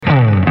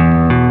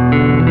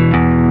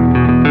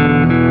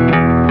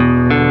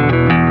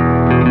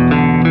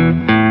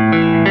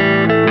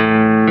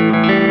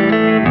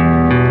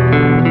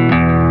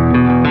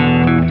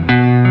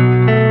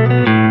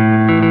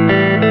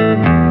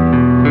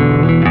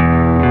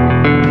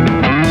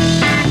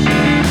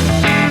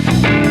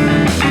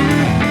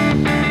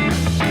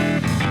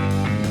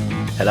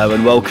Hello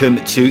and welcome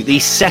to the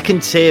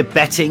Second Tier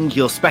Betting,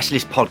 your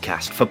specialist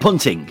podcast for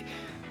punting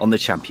on the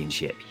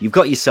Championship. You've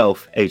got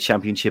yourself a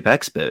Championship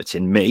expert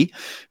in me,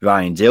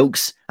 Ryan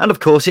Dilks, and of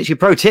course it's your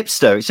pro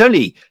tipster. It's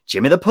only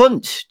Jimmy the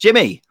Punt.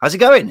 Jimmy, how's it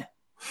going?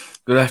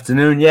 Good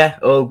afternoon. Yeah,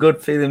 all good.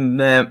 Feeling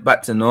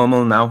back to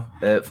normal now.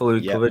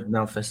 Fully recovered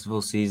now.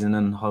 Festival season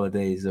and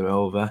holidays are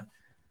over.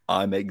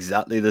 I'm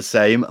exactly the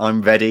same.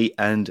 I'm ready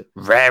and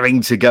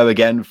raring to go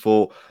again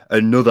for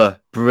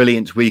another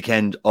brilliant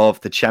weekend of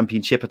the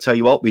Championship. I tell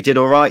you what, we did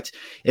all right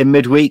in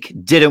midweek,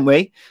 didn't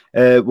we?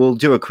 We'll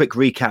do a quick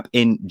recap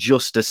in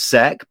just a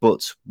sec.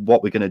 But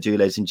what we're going to do,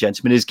 ladies and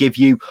gentlemen, is give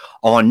you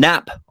our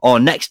NAP, our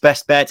next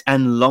best bet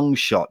and long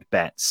shot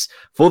bets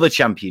for the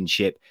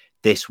Championship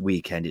this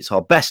weekend. It's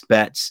our best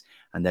bets,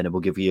 and then it will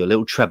give you a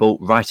little treble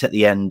right at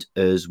the end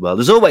as well.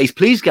 As always,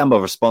 please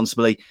gamble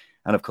responsibly.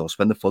 And of course,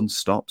 when the fun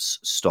stops,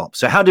 stop.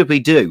 So how did we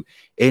do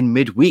in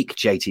midweek,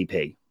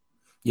 JTP?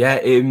 Yeah,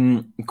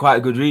 quite a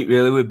good week,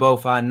 really, with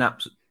both our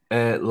naps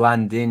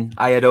landing.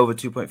 I had over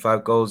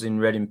 2.5 goals in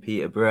Reading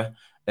Peterborough,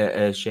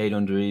 shade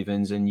under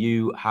evens, and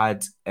you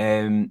had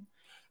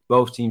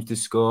both teams to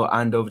score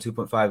and over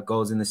 2.5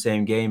 goals in the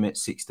same game at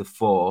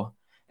 6-4.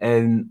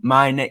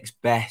 My next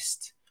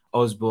best,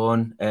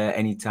 Osborne,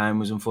 anytime,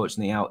 was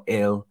unfortunately out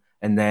ill.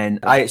 And then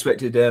I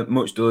expected a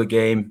much duller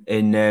game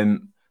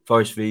in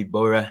Forest v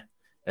Borough.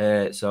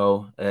 Just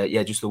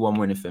the one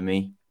winner for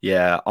me.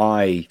 Yeah,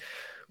 I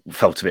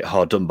felt a bit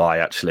hard done by,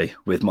 actually,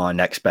 with my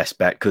next best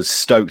bet, because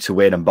Stoke to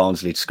win and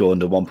Barnsley to score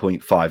under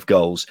 1.5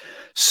 goals.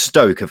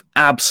 Stoke have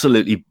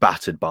absolutely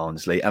battered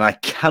Barnsley, and I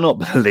cannot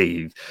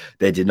believe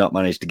they did not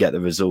manage to get the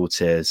result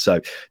here.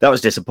 So that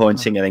was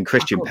disappointing. And then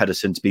Christian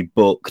Pedersen to be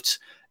booked.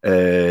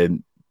 I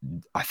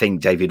think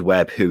David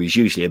Webb, who is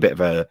usually a bit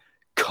of a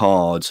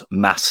card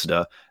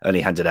master, only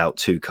handed out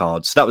 2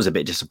 cards. So that was a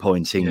bit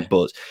disappointing. Yeah.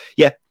 But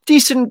yeah,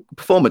 decent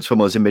performance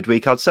from us in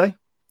midweek, I'd say.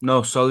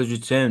 No, solid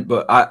return.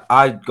 But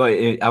I've got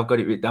it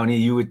written down here.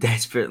 You were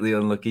desperately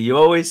unlucky. You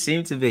always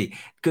seem to be.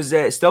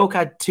 Because Stoke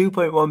had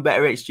 2.1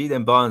 better XG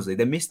than Barnsley.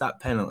 They missed that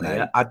penalty.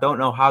 Right. I don't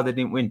know how they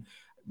didn't win.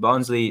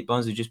 Barnsley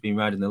just been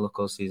riding the luck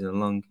all season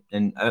long.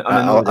 And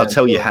I'll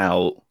tell you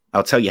how.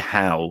 I'll tell you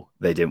how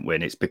they didn't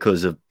win. It's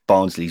because of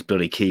Barnsley's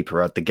bloody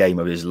keeper had the game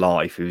of his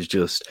life. He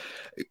just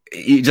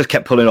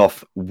kept pulling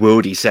off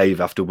worldy save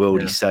after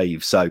worldy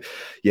save. So,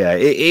 yeah,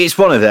 it's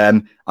one of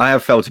them. I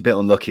have felt a bit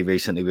unlucky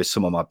recently with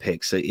some of my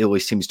picks. It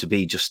always seems to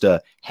be just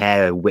a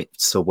hair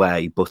widths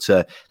away. But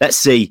let's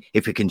see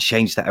if we can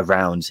change that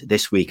around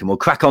this week. And we'll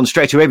crack on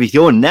straight away with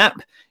your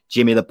nap,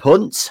 Jimmy the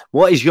Punt.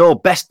 What is your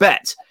best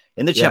bet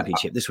in the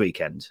Championship this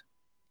weekend?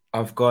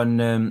 I've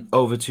gone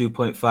over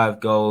 2.5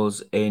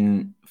 goals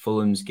in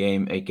Fulham's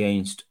game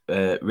against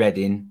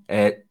Reading.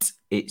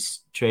 It's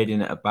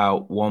trading at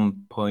about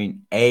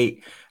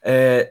 1.8.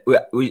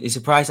 It's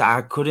a price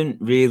I couldn't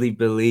really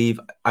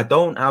believe. I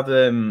don't have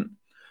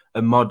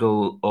a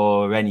model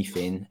or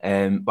anything,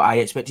 but I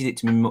expected it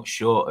to be much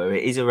shorter.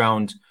 It is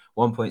around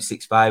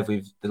 1.65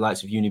 with the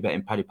likes of Unibet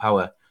and Paddy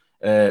Power,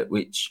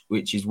 which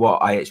is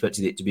what I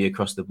expected it to be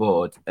across the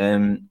board.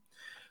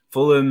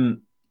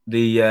 Fulham,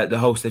 the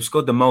host, they've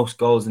scored the most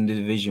goals in the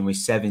division with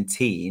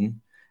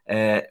 17.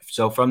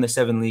 So from the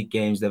 7 league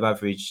games, they've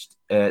averaged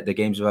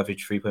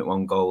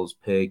 3.1 goals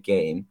per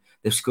game.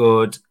 They've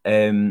scored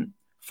 4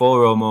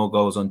 or more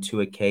goals on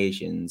 2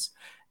 occasions,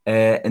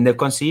 and they've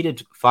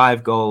conceded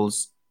 5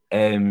 goals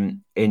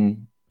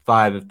in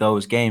 5 of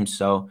those games.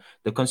 So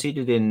they've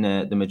conceded in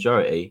the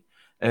majority.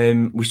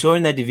 We saw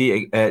in their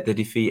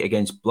defeat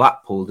against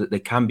Blackpool that they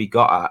can be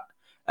got at,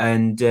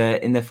 and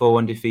in their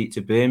 4-1 defeat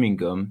to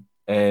Birmingham,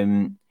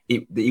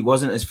 it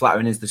wasn't as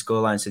flattering as the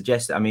scoreline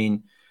suggests. I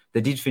mean, they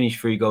did finish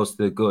 3 goals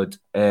to the good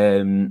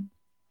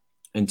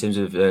in terms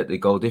of the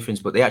goal difference,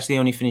 but they actually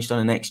only finished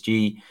on an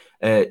XG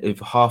of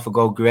half a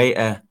goal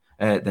greater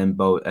than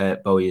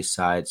Bowyer's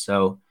side.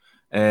 So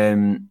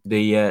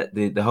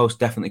the host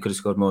definitely could have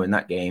scored more in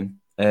that game.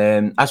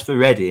 As for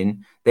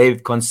Reading,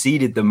 they've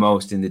conceded the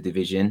most in the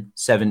division,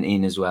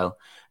 17 as well,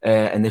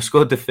 and they've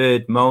scored the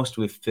 3rd most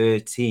with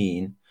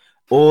 13.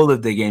 All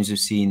of the games we've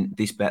seen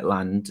this bet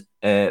land.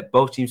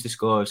 Both teams to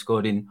score have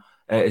scored in.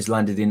 Has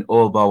landed in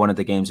all bar one of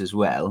the games as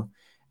well,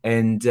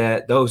 and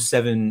those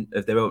 7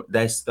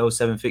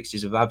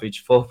 fixtures have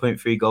averaged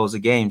 4.3 goals a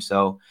game.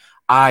 So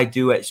I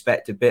do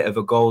expect a bit of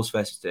a goals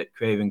fest at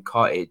Craven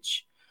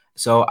Cottage.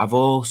 So I've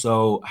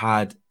also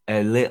had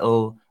a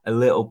little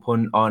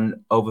punt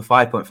on over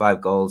 5.5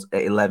 goals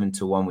at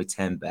 11-1 with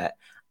 10 bet,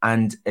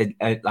 and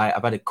I've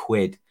had a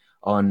quid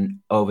on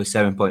over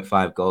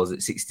 7.5 goals at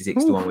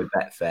 66-1 with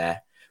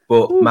Betfair.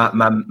 But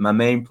my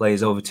main play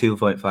is over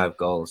 2.5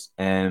 goals.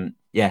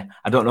 Yeah,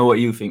 I don't know what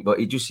you think, but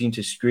it just seemed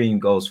to scream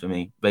goals for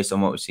me based on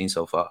what we've seen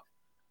so far.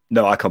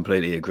 No, I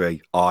completely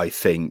agree. I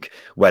think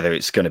whether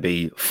it's going to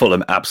be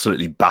Fulham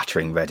absolutely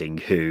battering Reading,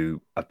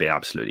 who have been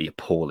absolutely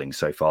appalling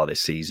so far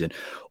this season,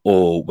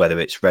 or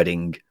whether it's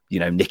Reading,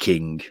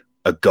 nicking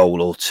a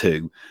goal or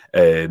 2,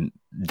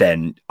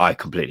 then I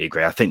completely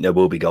agree. I think there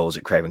will be goals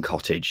at Craven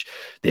Cottage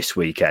this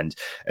weekend.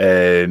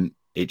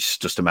 It's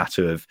just a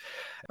matter of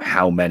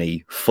how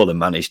many Fulham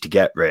managed to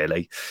get,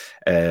 really.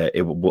 I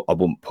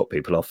wouldn't put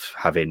people off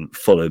having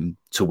Fulham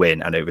to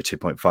win and over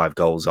 2.5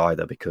 goals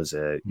either, because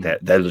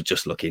they're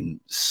just looking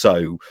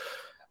so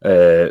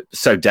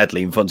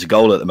deadly in front of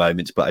goal at the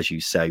moment. But as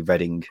you say,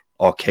 Reading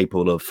are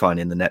capable of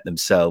finding the net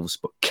themselves,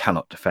 but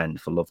cannot defend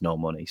for love nor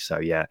money. So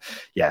yeah,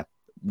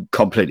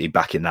 completely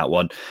backing that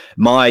one.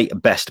 My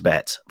best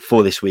bet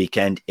for this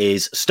weekend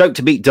is Stoke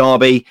to beat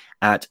Derby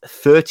at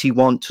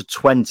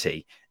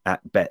 31-20 at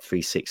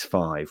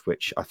Bet365,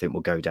 which I think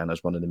will go down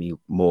as one of the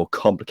more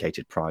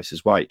complicated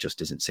prices. Why it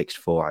just isn't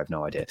 6-4, I have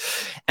no idea.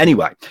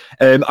 Anyway,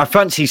 I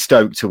fancy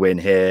Stoke to win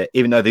here,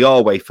 even though they are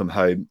away from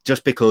home,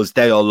 just because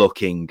they are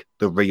looking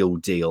the real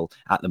deal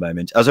at the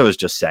moment. As I was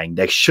just saying,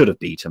 they should have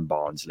beaten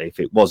Barnsley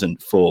if it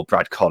wasn't for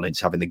Brad Collins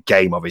having the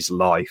game of his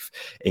life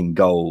in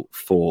goal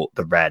for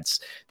the Reds.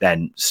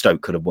 Then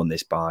Stoke could have won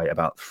this by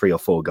about 3 or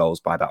 4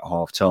 goals by about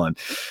half time.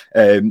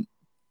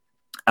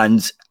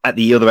 And at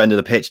the other end of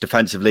the pitch,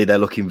 defensively, they're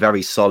looking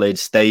very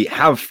solid. They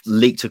have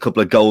leaked a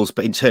couple of goals,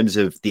 but in terms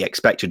of the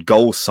expected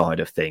goal side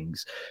of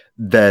things,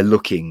 they're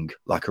looking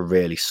like a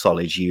really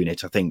solid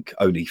unit. I think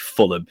only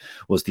Fulham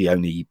was the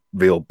only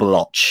real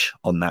blotch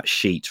on that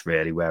sheet,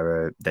 really,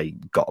 where they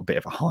got a bit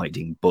of a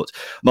hiding. But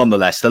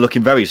nonetheless, they're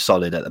looking very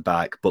solid at the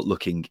back, but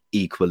looking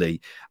equally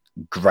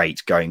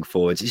great going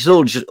forwards. It's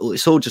all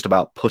just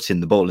about putting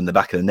the ball in the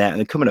back of the net, and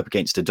they're coming up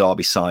against a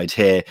Derby side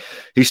here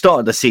who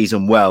started the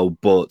season well,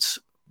 but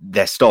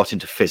they're starting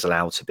to fizzle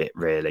out a bit,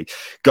 really.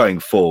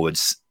 Going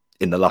forwards,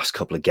 in the last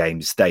couple of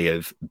games, they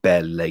have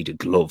barely laid a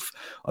glove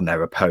on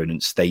their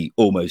opponents. They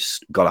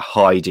almost got a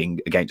hiding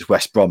against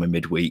West Brom in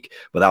midweek,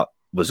 but that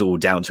was all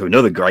down to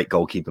another great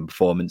goalkeeping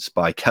performance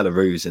by Keller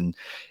Roos in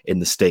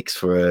the sticks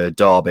for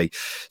Derby.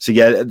 So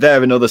yeah,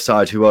 they're another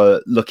side who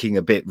are looking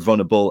a bit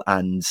vulnerable,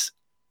 and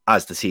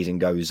as the season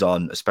goes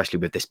on, especially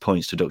with this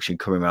points deduction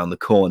coming around the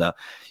corner,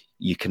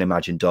 you can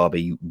imagine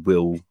Derby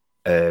will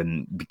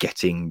be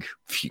getting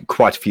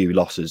quite a few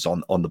losses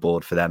on the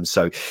board for them.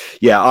 So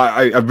yeah,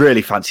 I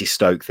really fancy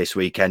Stoke this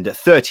weekend at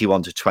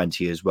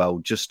 31-20 as well,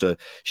 just a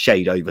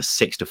shade over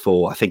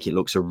 6-4. I think it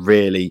looks a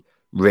really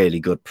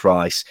good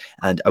price,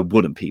 and I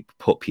wouldn't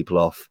put people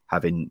off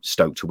having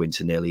Stoke to win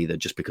to nil either,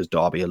 just because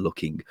Derby are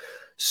looking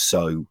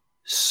so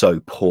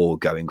poor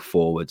going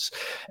forwards.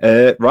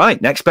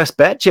 Right, next best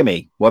bet,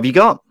 Jimmy, what have you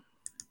got?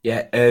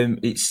 Yeah,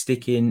 it's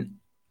sticking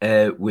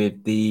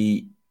with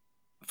the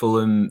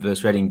Fulham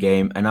versus Reading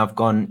game, and I've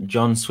gone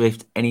John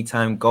Swift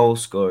anytime goal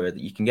scorer.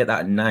 You can get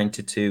that at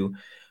 9-2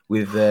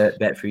 with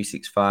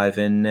Bet365,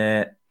 and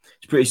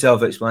it's pretty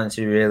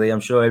self-explanatory, really. I'm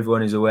sure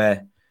everyone is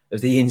aware of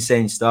the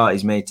insane start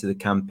he's made to the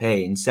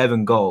campaign.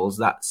 7 goals,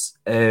 that's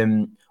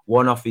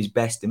one off his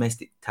best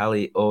domestic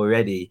tally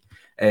already,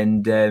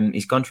 and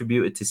he's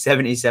contributed to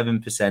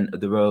 77% of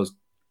the Royals'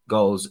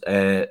 goals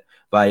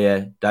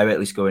via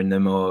directly scoring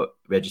them or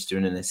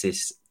registering an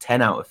assist.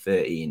 10 out of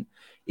 13.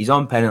 He's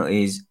on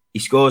penalties. He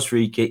scores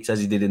free kicks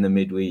as he did in the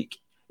midweek.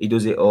 He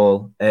does it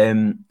all.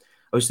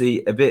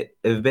 Obviously, a bit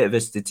of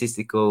a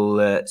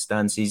statistical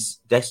stance. His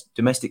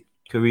domestic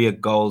career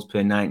goals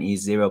per 90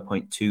 is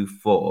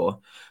 0.24.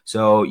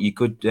 So you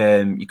could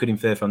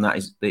infer from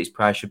that his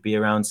price should be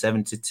around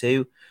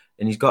 7-2.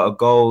 And he's got a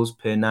goals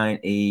per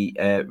 90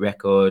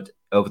 record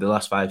over the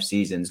last 5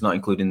 seasons, not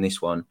including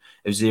this one,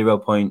 of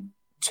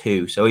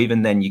 0.2. So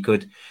even then, you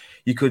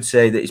could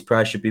say that his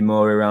price should be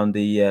more around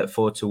the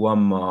 4-1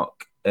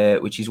 mark,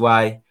 which is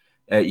why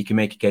you can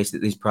make a case that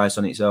this price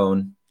on its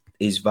own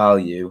is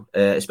value,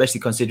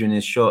 especially considering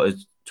as short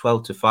as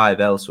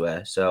 12-5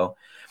 elsewhere. So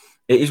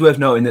it is worth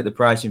noting that the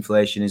price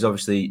inflation is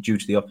obviously due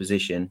to the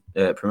opposition.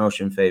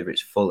 Promotion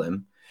favourites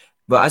Fulham.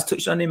 But as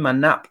touched on in my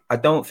nap, I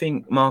don't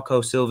think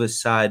Marco Silva's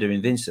side are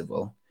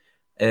invincible.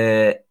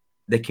 They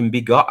can be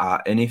got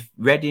at. And if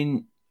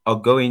Reading are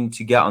going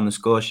to get on the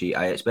score sheet,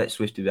 I expect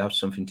Swift to have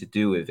something to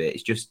do with it.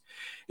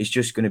 It's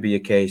just going to be a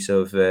case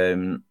of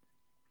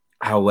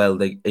how well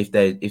if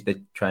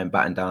they try and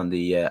batten down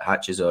the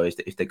hatches, or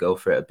if they go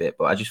for it a bit.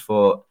 But I just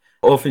thought,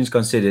 all things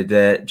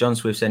considered, John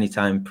Swift's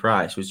anytime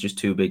price was just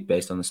too big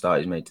based on the start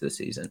he's made to the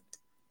season.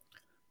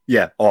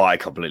 Yeah, I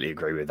completely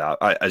agree with that.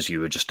 As you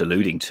were just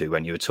alluding to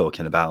when you were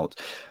talking about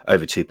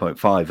over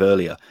 2.5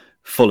 earlier,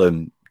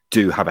 Fulham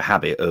do have a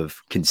habit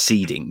of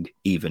conceding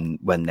even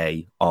when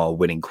they are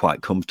winning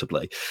quite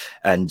comfortably.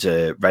 And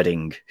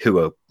Reading, who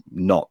are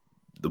not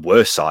the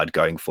worst side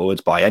going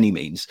forwards by any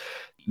means,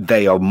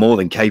 they are more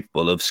than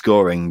capable of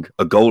scoring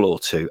a goal or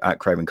two at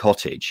Craven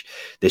Cottage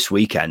this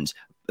weekend.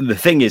 The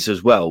thing is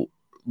as well,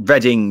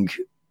 Reading,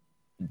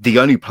 the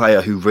only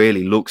player who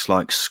really looks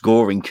like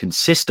scoring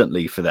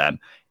consistently for them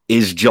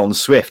is John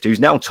Swift, who's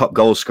now top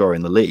goal scorer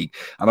in the league.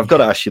 And I've got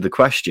to ask you the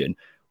question,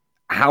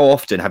 how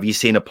often have you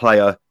seen a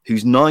player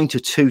who's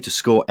 9-2 to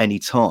score any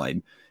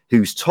time,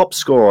 who's top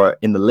scorer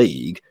in the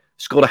league,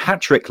 scored a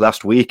hat-trick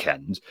last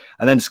weekend,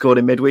 and then scored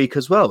in midweek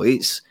as well?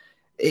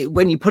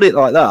 When you put it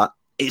like that,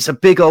 it's a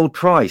big old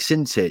price,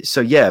 isn't it?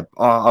 So yeah,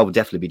 I will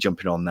definitely be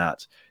jumping on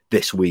that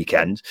this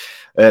weekend.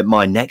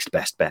 My next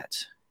best bet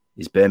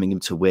is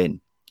Birmingham to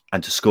win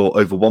and to score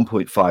over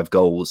 1.5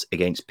 goals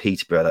against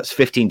Peterborough. That's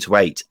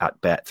 15-8 at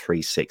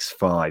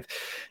Bet365.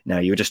 Now,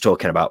 you were just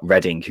talking about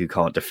Reading, who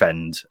can't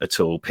defend at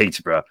all.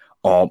 Peterborough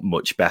aren't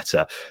much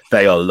better.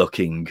 They are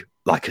looking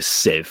like a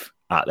sieve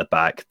at the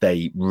back.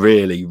 They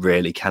really,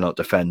 really cannot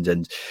defend.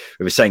 And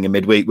we were saying in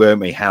midweek,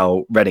 weren't we,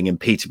 how Reading and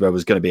Peterborough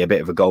was going to be a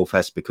bit of a goal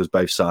fest because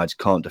both sides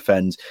can't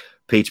defend.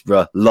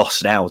 Peterborough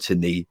lost out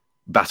in the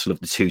battle of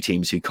the two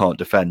teams who can't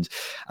defend.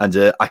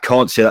 And I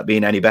can't see that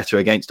being any better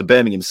against the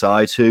Birmingham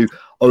side, who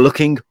are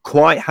looking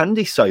quite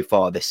handy so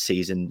far this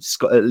season.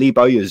 Lee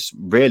Bowyer's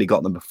really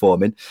got them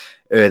performing.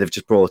 They've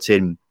just brought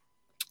in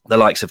the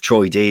likes of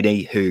Troy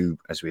Deeney, who,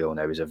 as we all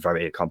know, is a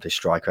very accomplished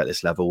striker at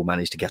this level,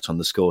 managed to get on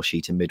the score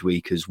sheet in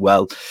midweek as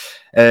well.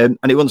 And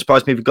it wouldn't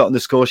surprise me if we got on the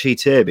score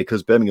sheet here,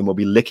 because Birmingham will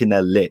be licking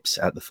their lips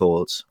at the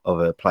thoughts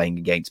of playing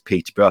against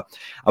Peterborough.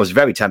 I was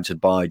very tempted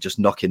by just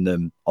knocking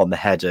them on the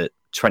head at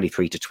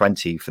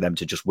 23-20 for them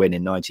to just win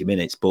in 90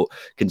 minutes. But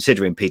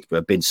considering Peterborough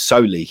have been so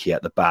leaky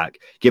at the back,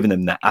 giving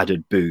them that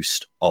added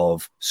boost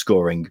of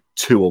scoring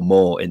 2 or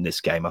more in this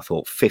game, I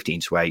thought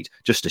 15-8,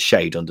 just a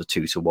shade under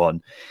 2-1,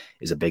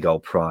 is a big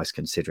old price,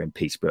 considering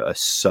Peterborough are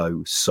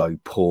so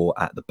poor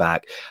at the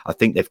back. I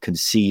think they've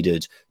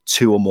conceded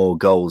 2 or more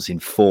goals in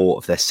 4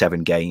 of their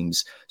 7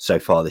 games so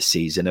far this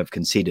season. Have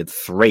conceded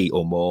 3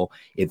 or more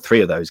in 3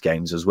 of those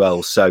games as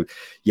well. So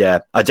yeah,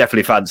 I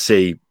definitely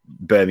fancy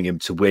Birmingham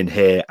to win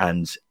here,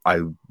 and I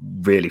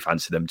really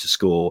fancy them to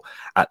score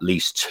at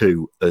least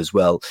 2 as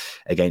well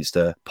against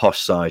a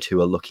posh side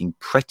who are looking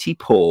pretty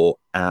poor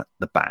at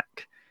the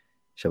back.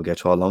 Shall we go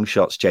to our long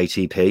shots,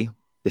 JTP?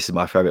 This is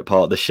my favourite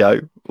part of the show.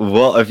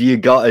 What have you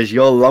got as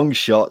your long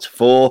shot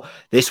for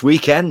this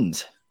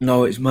weekend?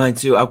 No, it's mine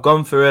too. I've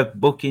gone for a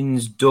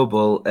bookings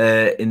double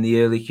in the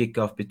early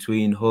kickoff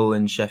between Hull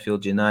and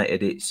Sheffield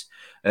United. It's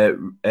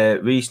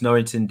Reece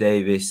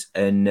Norrington-Davies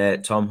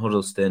and Tom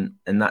Huddleston,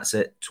 and that's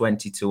at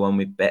 20-1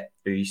 with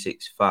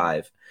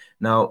Bet365.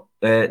 Now,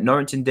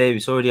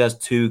 Norrington-Davies already has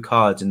 2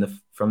 cards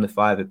from the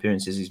 5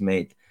 appearances he's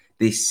made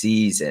this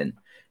season.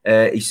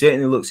 He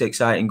certainly looks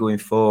exciting going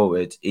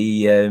forward.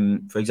 He,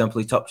 for example,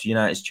 he tops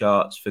United's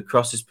charts for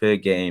crosses per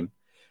game,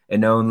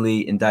 and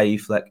only Ndiaye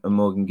Fleck and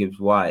Morgan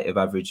Gibbs-White have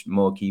averaged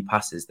more key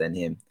passes than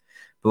him.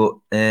 But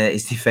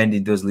his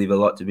defending does leave a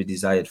lot to be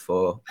desired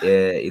for.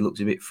 He looks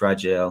a bit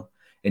fragile,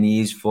 and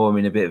he is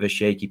forming a bit of a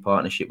shaky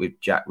partnership with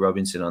Jack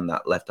Robinson on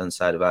that left-hand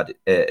side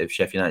of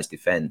Sheffield United's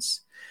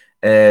defence.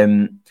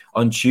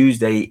 On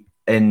Tuesday,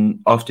 and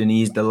often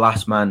he's the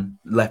last man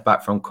left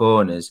back from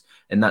corners,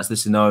 and that's the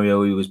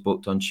scenario he was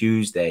booked on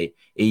Tuesday.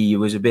 He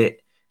was a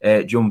bit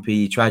jumpy.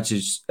 He tried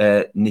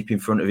to nip in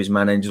front of his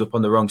man, ended up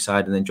on the wrong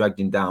side, and then dragged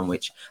him down,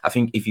 which I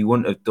think if he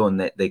wouldn't have done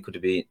that,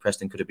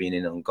 Preston could have been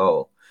in on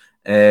goal.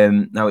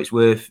 Now, it's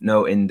worth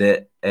noting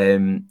that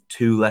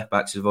 2 left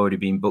backs have already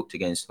been booked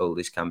against Hull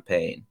this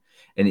campaign,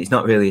 and it's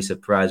not really a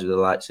surprise with the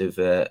likes of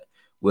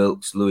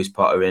Wilkes, Lewis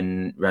Potter,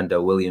 and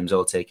Randall Williams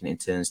all taking it in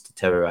turns to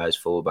terrorise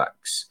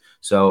fullbacks.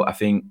 So I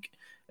think,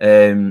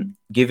 given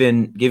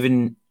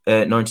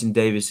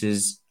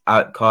Norrington-Davies's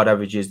card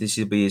averages, this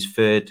will be his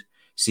 3rd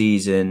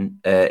season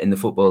in the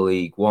Football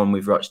League, 1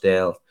 with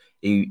Rochdale.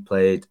 He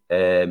played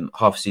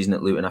half a season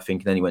at Luton, I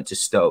think, and then he went to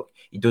Stoke.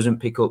 He doesn't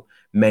pick up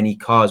many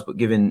cards, but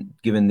given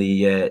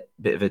the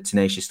bit of a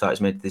tenacious start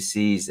he's made this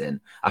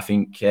season, I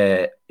think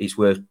it's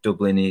worth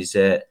doubling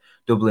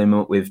him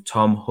up with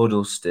Tom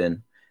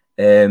Huddleston.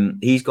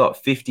 He's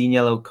got 15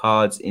 yellow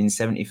cards in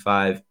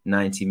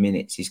 75-90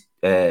 minutes. He's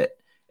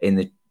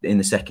in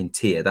the second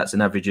tier. That's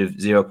an average of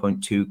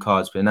 0.2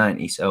 cards per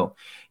 90. So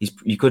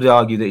you could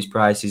argue that his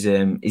price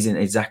isn't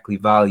exactly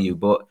value,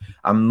 but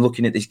I'm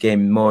looking at this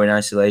game more in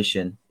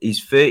isolation.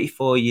 He's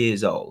 34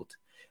 years old,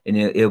 and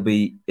he'll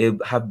be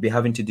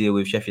having to deal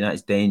with Sheffield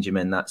United's danger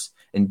men. That's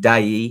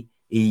Ndiaye.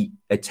 He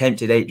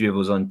attempted 8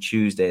 dribbles on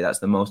Tuesday. That's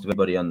the most of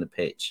everybody on the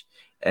pitch.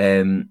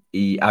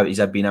 He's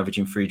been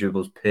averaging 3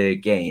 dribbles per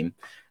game.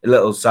 A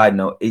little side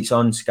note: it's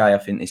on Sky, I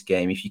think, this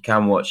game. If you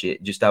can watch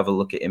it, just have a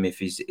look at him if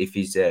he's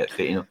fit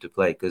enough to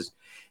play, because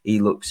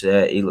he looks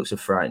a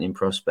frightening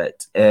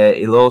prospect.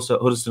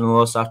 Huddleston will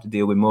also have to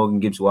deal with Morgan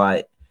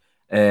Gibbs-White,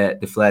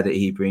 the flair that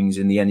he brings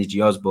and the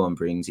energy Osborne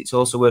brings. It's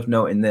also worth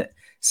noting that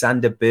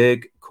Sander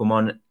Berg come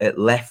on at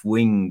left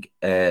wing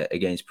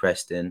against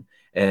Preston,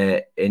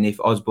 and if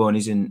Osborne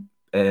isn't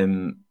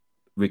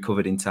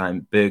recovered in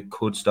time, Berg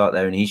could start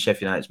there, and he's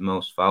Sheffield United's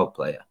most fouled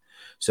player.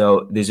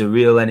 So there's a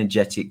real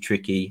energetic,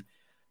 tricky,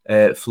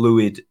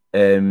 fluid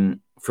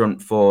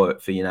front four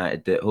for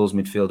United that Hull's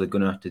midfield are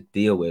going to have to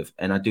deal with,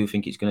 and I do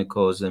think it's going to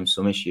cause them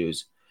some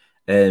issues.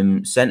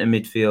 Centre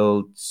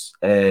midfields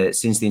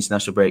since the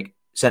international break,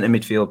 centre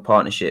midfield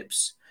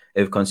partnerships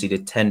have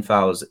conceded 10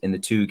 fouls in the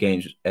 2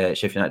 games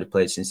Sheffield United have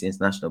played since the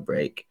international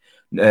break.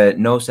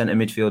 No centre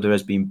midfielder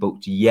has been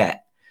booked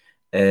yet.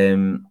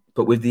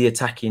 But with the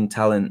attacking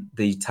talent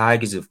the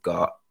Tigers have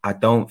got, I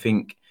don't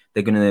think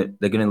they're gonna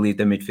leave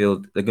their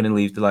midfield. They're gonna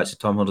leave the likes of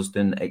Tom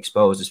Huddleston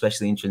exposed,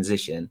 especially in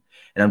transition.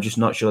 And I'm just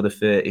not sure the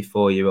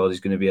 34-year-old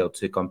is going to be able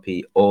to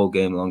compete all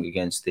game long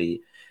against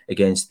the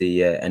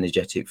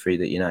energetic three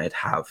that United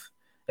have.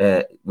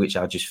 which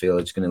I just feel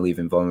is going to leave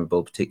him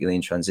vulnerable, particularly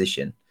in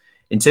transition.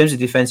 In terms of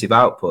defensive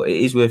output, it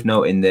is worth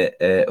noting that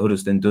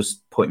Huddleston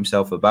does put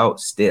himself about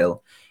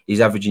still.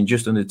 He's averaging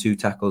just under 2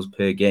 tackles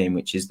per game,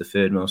 which is the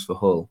third most for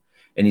Hull.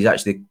 And he's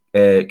actually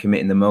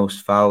committing the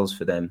most fouls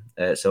for them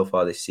so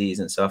far this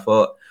season. So I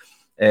thought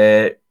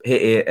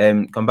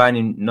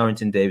combining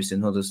Norrington Davis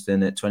and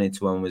Huddleston at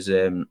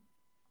 20-1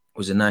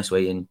 was a nice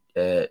way in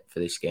for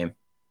this game.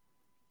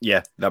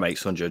 Yeah, that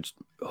makes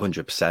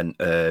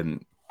 100%.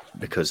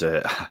 Because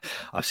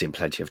I've seen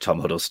plenty of Tom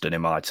Huddleston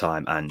in my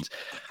time, and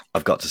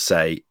I've got to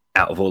say,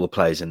 out of all the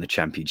players in the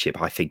Championship,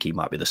 I think he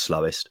might be the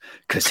slowest,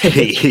 because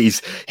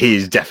he's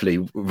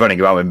definitely running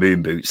around with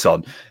moon boots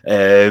on.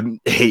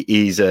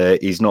 He's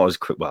not as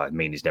quick. Well, I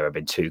mean, he's never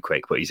been too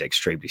quick, but he's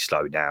extremely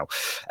slow now.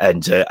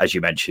 And as you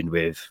mentioned,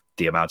 with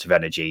the amount of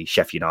energy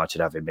Sheffield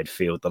United have in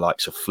midfield, the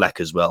likes of Fleck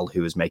as well,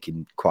 who was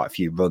making quite a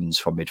few runs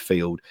from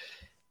midfield,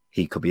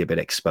 he could be a bit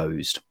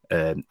exposed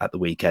at the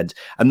weekend.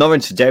 And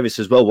Norrington Davis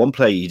as well, one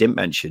player you didn't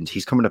mention,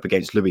 he's coming up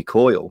against Louis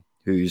Coyle,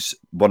 who's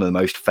one of the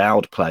most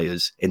fouled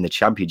players in the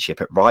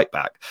Championship at right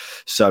back.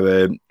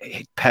 So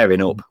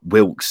pairing up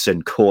Wilkes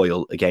and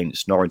Coyle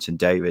against Norrington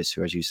Davis,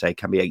 who, as you say,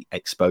 can be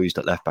exposed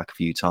at left back a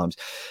few times,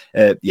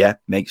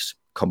 makes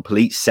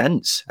complete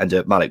sense. And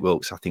Malik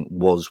Wilkes, I think,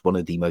 was one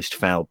of the most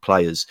fouled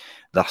players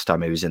last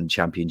time he was in the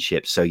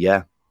Championship. So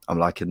yeah, I'm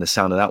liking the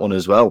sound of that one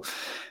as well.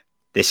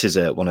 This is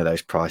one of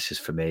those prices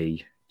for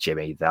me,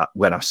 Jimmy, that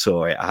when I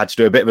saw it, I had to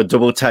do a bit of a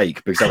double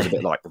take, because I was a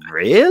bit like,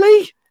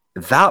 really?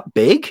 That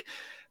big?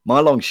 My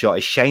long shot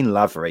is Shane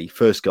Lavery,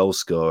 first goal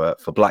scorer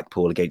for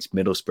Blackpool against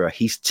Middlesbrough.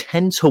 He's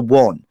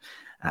 10-1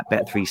 at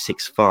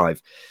Bet365.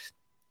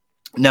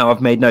 Now,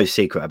 I've made no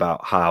secret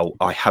about how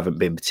I haven't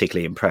been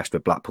particularly impressed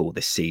with Blackpool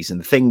this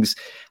season. Things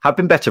have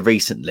been better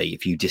recently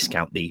if you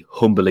discount the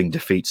humbling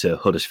defeat to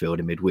Huddersfield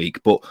in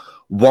midweek. But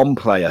one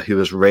player who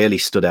has really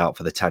stood out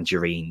for the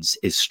Tangerines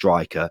is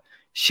striker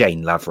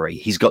Shane Lavery.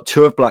 He's got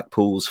 2 of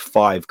Blackpool's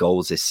 5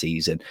 goals this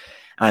season,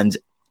 and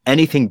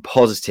anything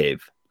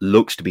positive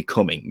looks to be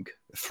coming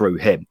through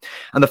him.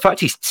 And the fact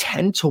he's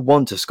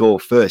 10-1 to score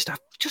first, I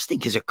just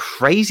think is a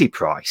crazy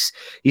price.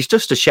 He's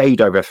just a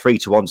shade over a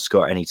 3-1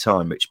 score at any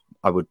time, which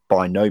I would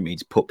by no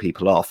means put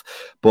people off.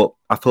 But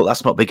I thought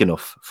that's not big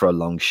enough for a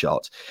long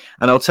shot.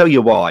 And I'll tell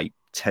you why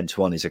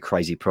 10-1 is a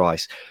crazy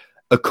price.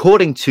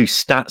 According to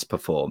Stats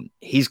Perform,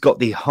 he's got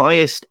the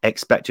highest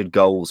expected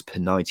goals per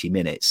 90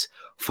 minutes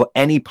for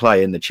any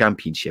player in the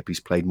Championship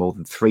who's played more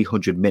than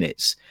 300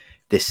 minutes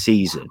this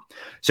season.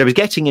 So he's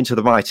getting into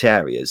the right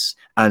areas,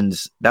 and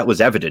that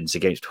was evidence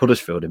against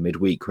Huddersfield in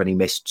midweek when he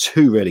missed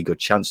 2 really good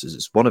chances.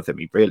 It's one of them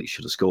he really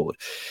should have scored.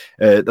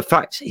 The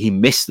fact he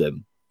missed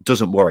them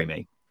doesn't worry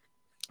me.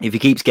 If he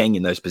keeps getting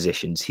in those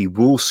positions, he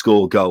will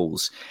score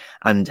goals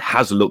and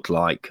has looked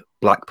like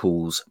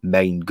Blackpool's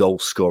main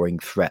goal-scoring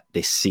threat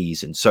this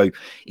season. So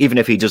even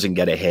if he doesn't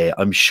get it here,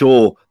 I'm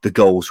sure the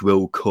goals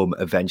will come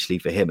eventually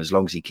for him as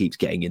long as he keeps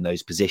getting in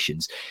those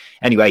positions.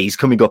 Anyway, he's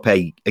coming up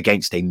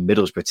against a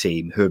Middlesbrough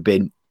team who have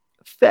been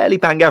fairly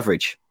bang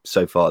average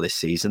so far this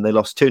season. They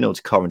lost 2-0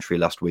 to Coventry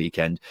last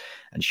weekend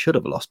and should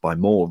have lost by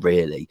more,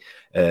 really,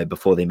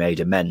 before they made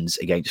amends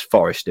against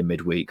Forest in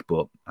midweek.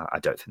 But I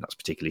don't think that's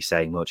particularly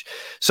saying much.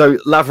 So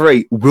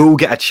Lavery will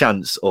get a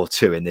chance or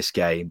 2 in this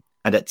game.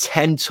 And at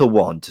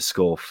 10-1 to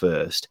score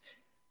first,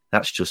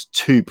 that's just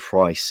too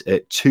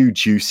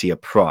juicy a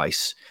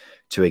price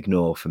to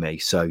ignore for me.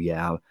 So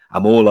yeah,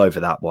 I'm all over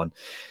that one.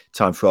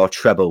 Time for our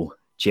treble,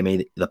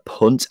 Jimmy, the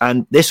punt.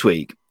 And this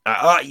week,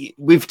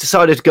 we've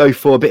decided to go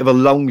for a bit of a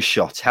long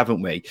shot,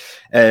 haven't we?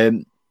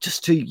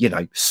 Just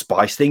to,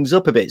 spice things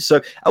up a bit.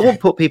 So I won't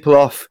put people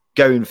off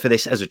going for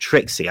this as a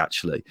Trixie,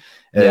 actually.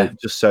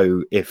 Just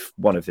so if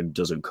one of them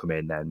doesn't come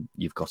in, then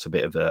you've got a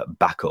bit of a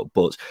backup.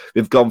 But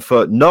we've gone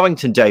for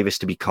Norrington Davis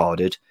to be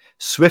carded,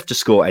 Swift to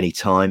score any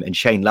time, and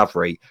Shane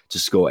Lavery to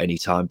score any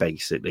time,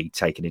 basically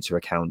taking into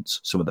account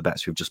some of the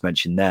bets we've just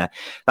mentioned there.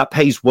 That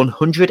pays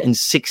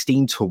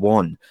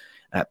 116-1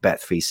 at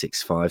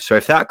Bet365. So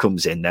if that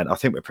comes in, then I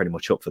think we're pretty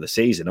much up for the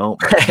season,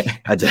 aren't we?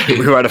 And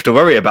we won't have to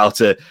worry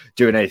about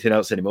doing anything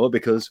else anymore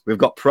because we've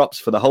got props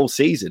for the whole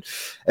season.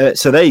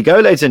 So there you go,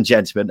 ladies and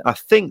gentlemen. I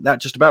think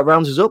that just about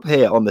rounds us up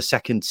here on the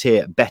second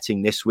tier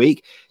betting this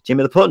week.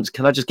 Jimmy the Punt,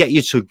 can I just get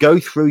you to go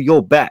through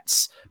your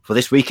bets for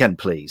this weekend,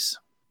 please?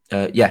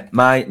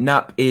 My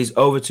NAP is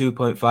over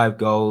 2.5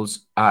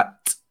 goals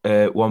at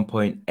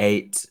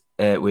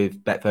 1.8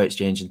 with Betfair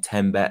Exchange and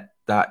 10bet.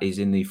 That is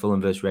in the Fulham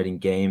vs Reading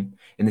game.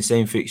 In the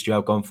same fixture,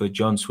 I've gone for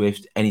John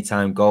Swift,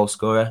 anytime goal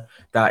scorer.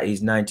 That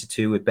is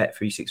 92 with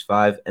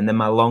Bet365. And then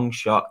my long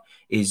shot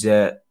is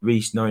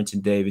Reece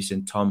Norrington Davis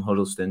and Tom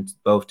Huddleston,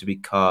 both to be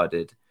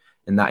carded.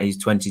 And that is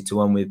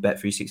 20-1 with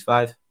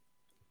Bet365.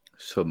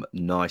 Some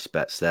nice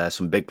bets there.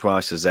 Some big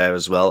prices there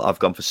as well. I've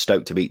gone for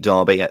Stoke to beat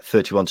Derby at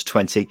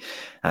 31-20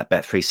 at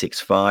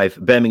Bet365.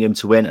 Birmingham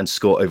to win and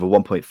score over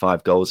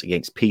 1.5 goals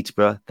against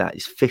Peterborough. That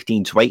is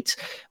 15-8,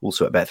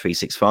 also at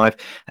Bet365.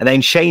 And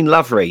then Shane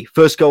Lavery,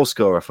 first goal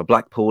scorer for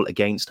Blackpool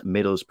against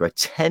Middlesbrough,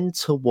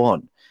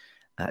 10-1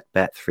 at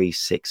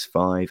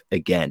Bet365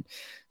 again.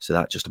 So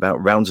that just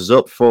about rounds us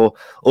up for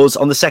us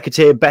on the second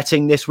tier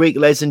betting this week,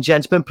 ladies and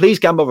gentlemen. Please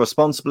gamble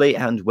responsibly,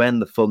 and when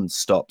the fun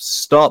stops,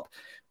 stop.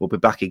 We'll be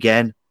back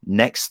again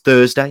next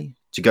Thursday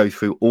to go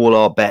through all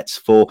our bets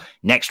for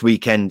next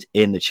weekend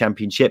in the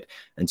Championship.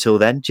 Until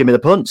then, Jimmy the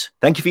Punt,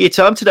 thank you for your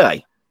time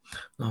today.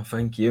 Oh,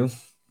 thank you.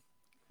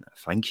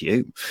 Thank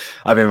you.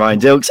 I've been Ryan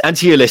Dilks, and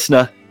to you,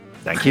 listener,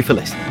 thank you for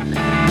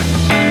listening.